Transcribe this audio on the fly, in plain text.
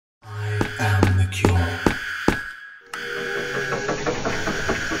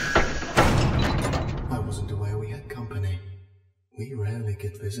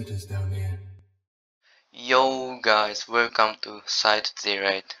get visitors down here. Yo guys, welcome to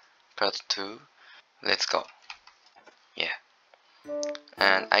Site-08 part 2. Let's go. Yeah.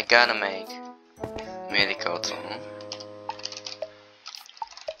 And I gotta make medical zone.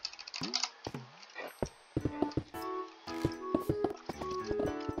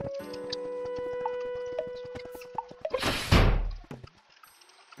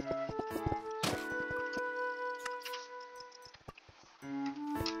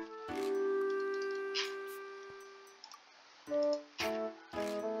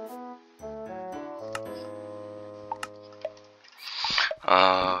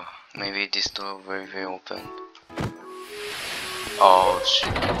 Maybe this door very open. Oh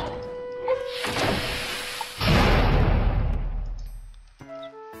shit.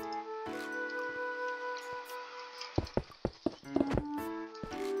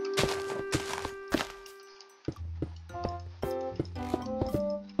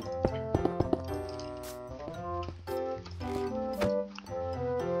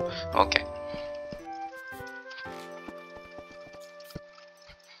 Okay.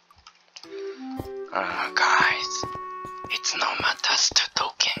 Guys, it's no matters to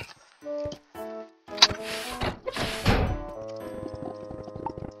talking.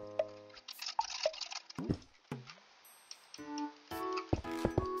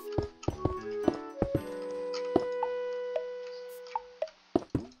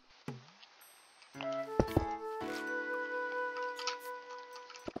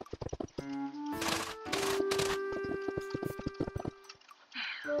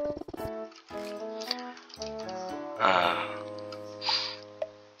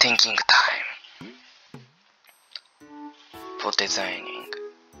 Thinking time for designing.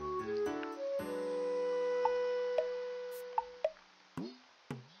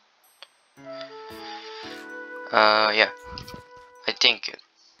 Yeah, I think it.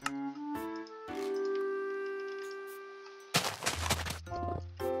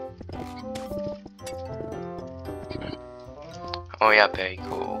 Oh yeah, very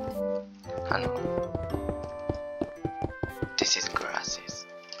cool. I know. This is glasses.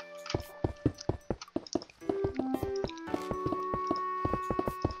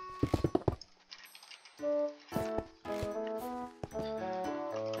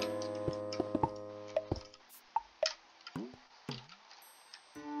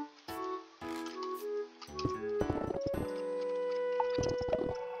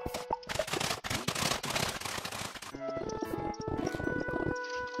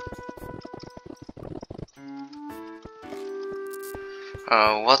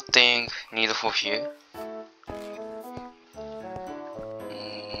 What thing need for here?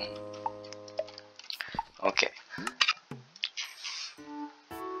 Okay.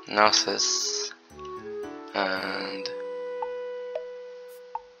 Nurses and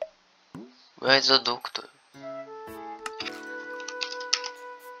where's the doctor?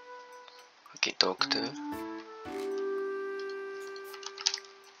 Okay, doctor.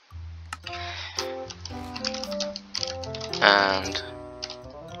 And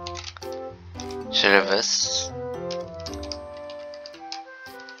service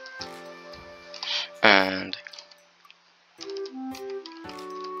and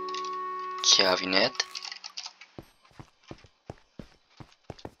cabinet.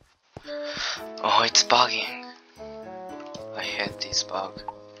 Oh, it's bugging. I hate this bug.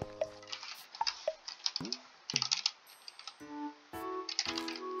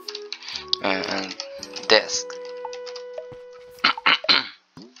 And desk.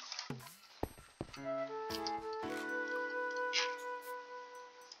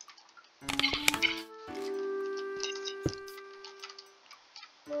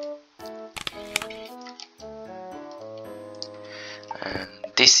 And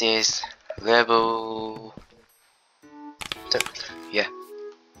this is level 3. Yeah.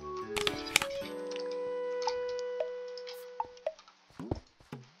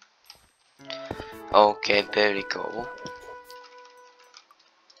 Okay, very cool.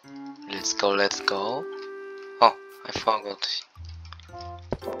 Let's go. Oh, I forgot.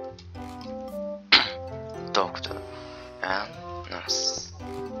 Doctor and nurse.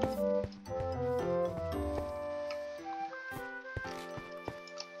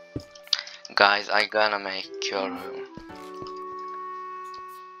 Guys, I gonna make cure room.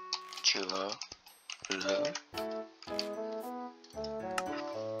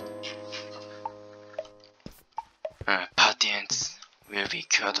 Patients will be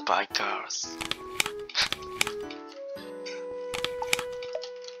cured by cars.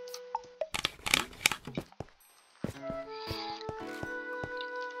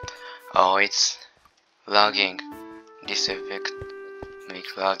 Oh, it's lagging. This effect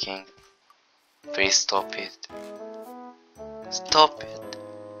very lagging. Please stop it. Stop it.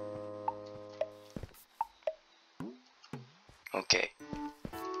 Okay.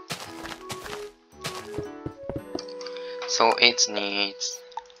 So it needs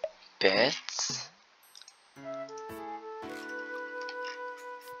beds.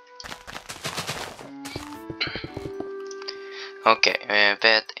 Okay,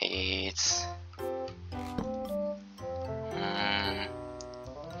 bed is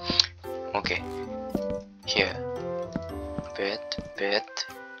okay. Here, bed.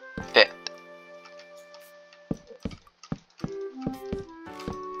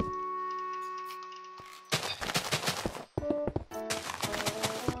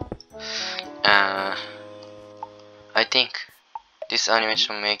 I think this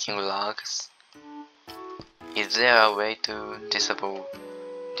animation making lags. Is there a way to disable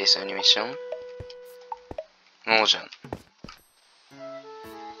this animation? No じゃん。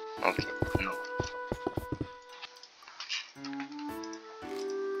Okay, no.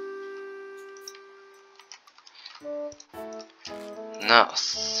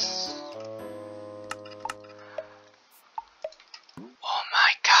 Nurse. Oh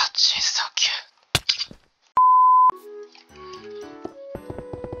my god, she's so cute.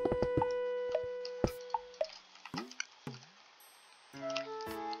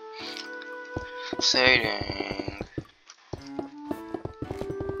 Sailing.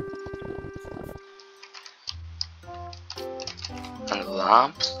 And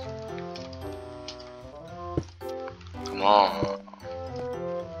lamps. Come on.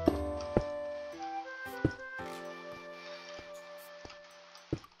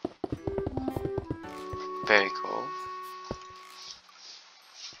 Very cool.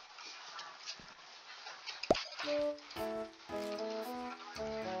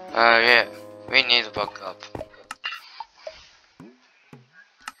 Yeah, we need backup.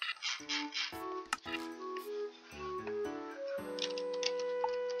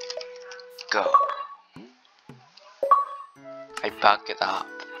 Go. I back it up.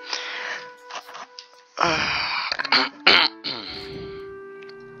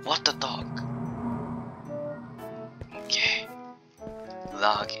 What the dog? Okay.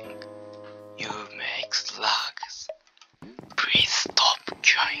 Lagging. You make lags. Please stop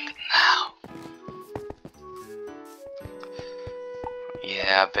going now.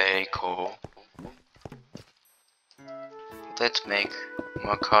 Yeah, very cool. Let's make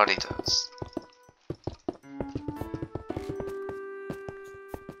more corridors.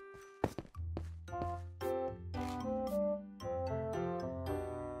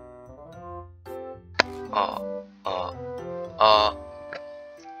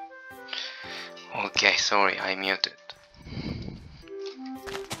 Okay, sorry, I muted.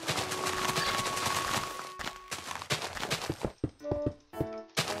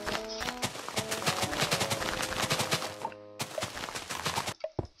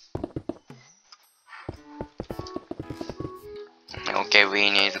 Okay, we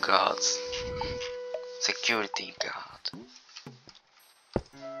need guards. Security guard.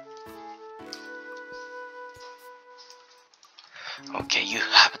 Okay, you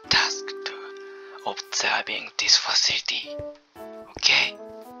have a task to observing this facility. Okay?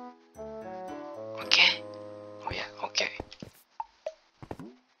 Okay? Oh yeah, okay.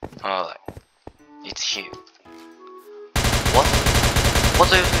 Alright. It's here. What?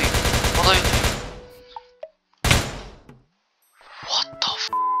 What are you doing? What are you doing? What the f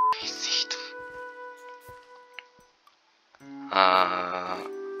is it?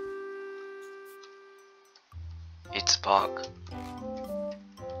 It's bug.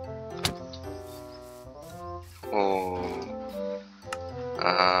 Oh.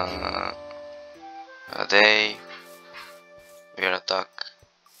 They will attack.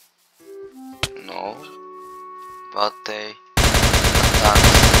 No. But they attack.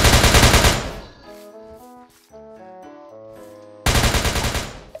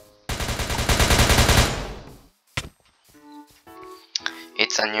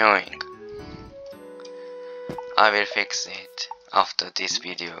 It's annoying. I will fix it after this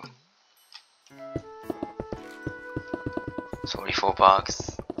video. Sorry for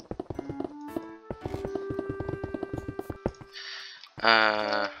bugs.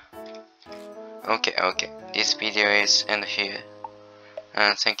 Okay. This video is end here.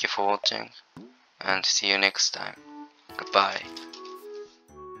 And thank you for watching. And see you next time. Goodbye.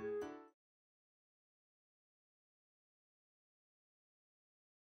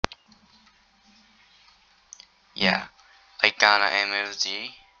 Yeah, I gonna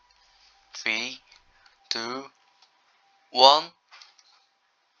MLG. 3, 2, 1.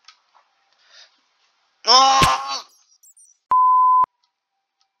 Oh!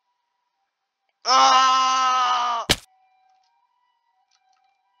 Ah!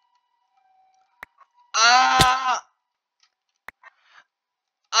 Ah!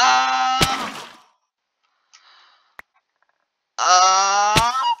 Ah!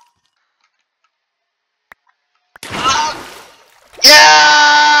 Ah! Ah!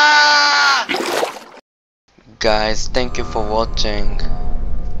 Yeah! Guys, thank you for watching,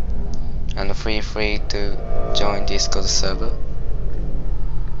 and feel free to join Discord server.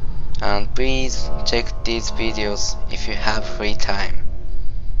 And please check these videos if you have free time.